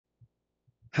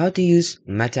How to use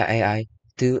Meta AI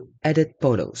to edit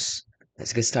photos.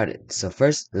 Let's get started. So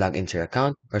first, log into your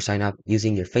account or sign up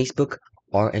using your Facebook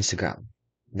or Instagram.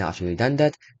 Now, after you've done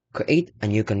that, create a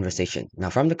new conversation. Now,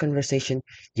 from the conversation,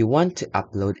 you want to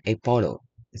upload a photo.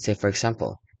 Let's say, for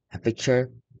example, a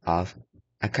picture of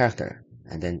a character.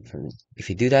 And then if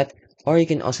you do that, or you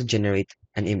can also generate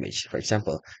an image. For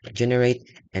example, generate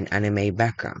an anime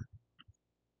background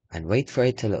and wait for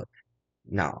it to load.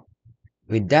 Now,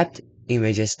 with that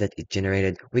images that it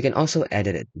generated, we can also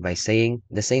edit it by saying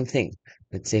the same thing.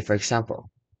 Let's say, for example,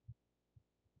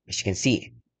 as you can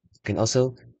see, you can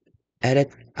also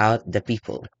edit out the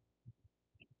people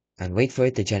and wait for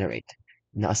it to generate.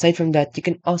 Now, aside from that, you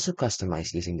can also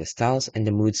customize using the styles and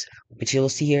the moods, which you will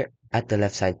see here at the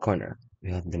left side corner.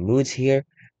 We have the moods here,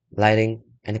 lighting,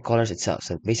 and the colors itself.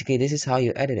 So basically, this is how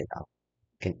you edit it out.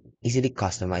 You can easily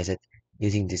customize it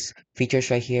using these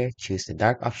features right here. Choose the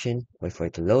dark option, wait for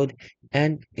it to load,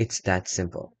 and it's that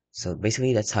simple. So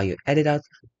basically, that's how you edit out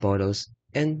photos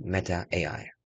in Meta AI.